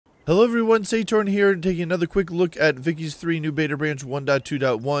Hello everyone, Satorn here, taking another quick look at Vicky's 3 new beta branch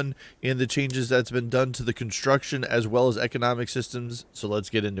 1.2.1 and the changes that's been done to the construction as well as economic systems, so let's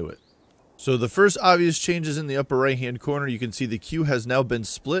get into it. So the first obvious change is in the upper right hand corner. You can see the queue has now been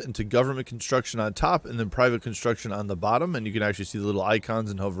split into government construction on top and then private construction on the bottom, and you can actually see the little icons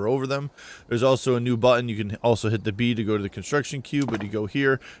and hover over them. There's also a new button. You can also hit the B to go to the construction queue, but you go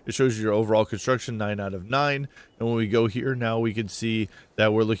here, it shows you your overall construction, 9 out of 9. And when we go here now, we can see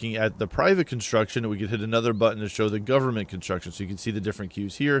that we're looking at the private construction, and we could hit another button to show the government construction. So you can see the different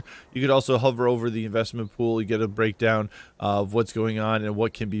queues here. You could also hover over the investment pool. You get a breakdown of what's going on and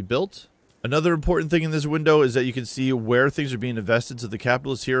what can be built. Another important thing in this window is that you can see where things are being invested. So the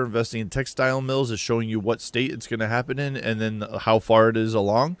capitalists here investing in textile mills is showing you what state it's going to happen in and then how far it is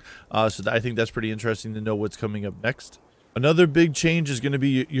along. I think that's pretty interesting to know what's coming up next. Another big change is going to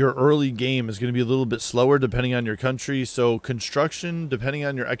be your early game is going to be a little bit slower depending on your country. So construction, depending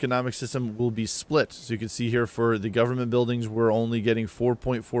on your economic system, will be split. So you can see here for the government buildings, we're only getting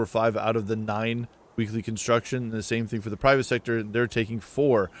 4.45 out of the 9 weekly construction, and the same thing for the private sector. They're taking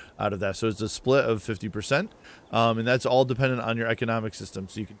 4 out of that, so it's a split of 50%, and that's all dependent on your economic system.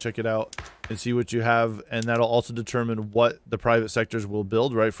 So you can check it out and see what you have, and that'll also determine what the private sectors will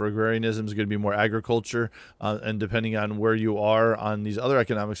build. Right, for agrarianism is going to be more agriculture, and depending on where you are on these other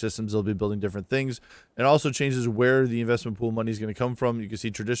economic systems, they'll be building different things. It also changes where the investment pool money is going to come from. You can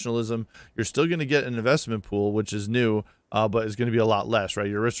see traditionalism, you're still going to get an investment pool, which is new, but it's going to be a lot less, right?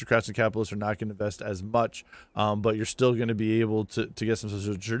 Your aristocrats and capitalists are not going to invest as much, but you're still going to be able to get some.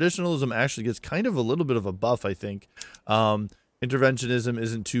 So traditionalism actually gets kind of a little bit of a buff, I think. Interventionism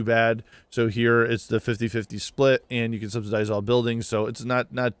isn't too bad. So here it's the 50-50 split, and you can subsidize all buildings. So it's not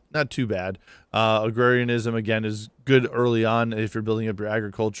too bad. Agrarianism, again, is good early on if you're building up your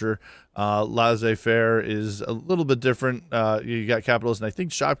agriculture. Laissez-faire is a little bit different. You got capitalists, and I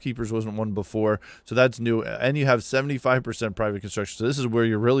think shopkeepers wasn't one before. So that's new. And you have 75% private construction. So this is where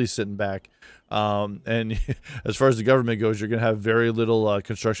you're really sitting back. And as far as the government goes, you're going to have very little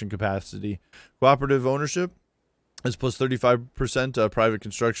construction capacity. Cooperative ownership is plus 35% private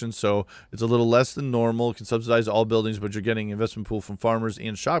construction, so it's a little less than normal. It can subsidize all buildings, but you're getting investment pool from farmers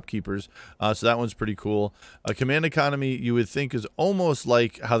and shopkeepers, so that one's pretty cool. Command economy, you would think, is almost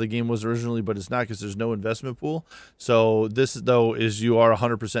like how the game was originally, but it's not because there's no investment pool. So this, though, is you are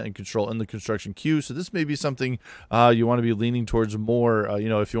 100% in control in the construction queue, so this may be something you want to be leaning towards more,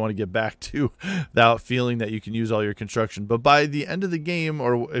 if you want to get back to that feeling that you can use all your construction. But by the end of the game,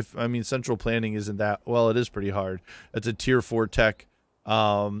 central planning isn't that, well, it is pretty hard. It's a tier 4 tech.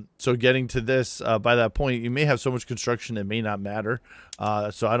 So getting to this, by that point, you may have so much construction it may not matter.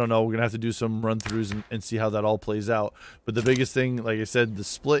 So I don't know. We're going to have to do some run-throughs and see how that all plays out. But the biggest thing, like I said, the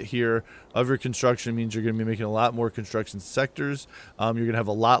split here of your construction means you're going to be making a lot more construction sectors. You're going to have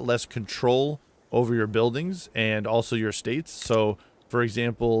a lot less control over your buildings and also your states. So, for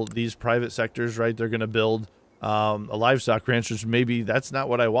example, these private sectors, right, they're going to build a livestock ranch, which maybe that's not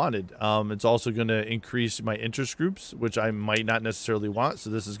what I wanted. It's also going to increase my interest groups, which I might not necessarily want. So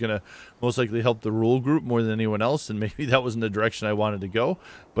this is going to most likely help the rural group more than anyone else, and maybe that wasn't the direction I wanted to go.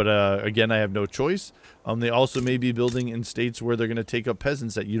 But again, I have no choice. They also may be building in states where they're going to take up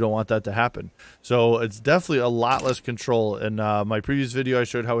peasants that you don't want that to happen. So it's definitely a lot less control. In my previous video, I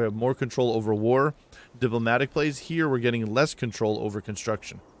showed how we have more control over war, diplomatic plays. Here, we're getting less control over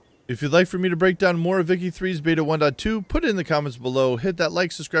construction. If you'd like for me to break down more of Vicky 3's Beta 1.2, put it in the comments below. Hit that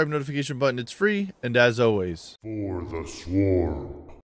like, subscribe, notification button. It's free. And as always, for the swarm.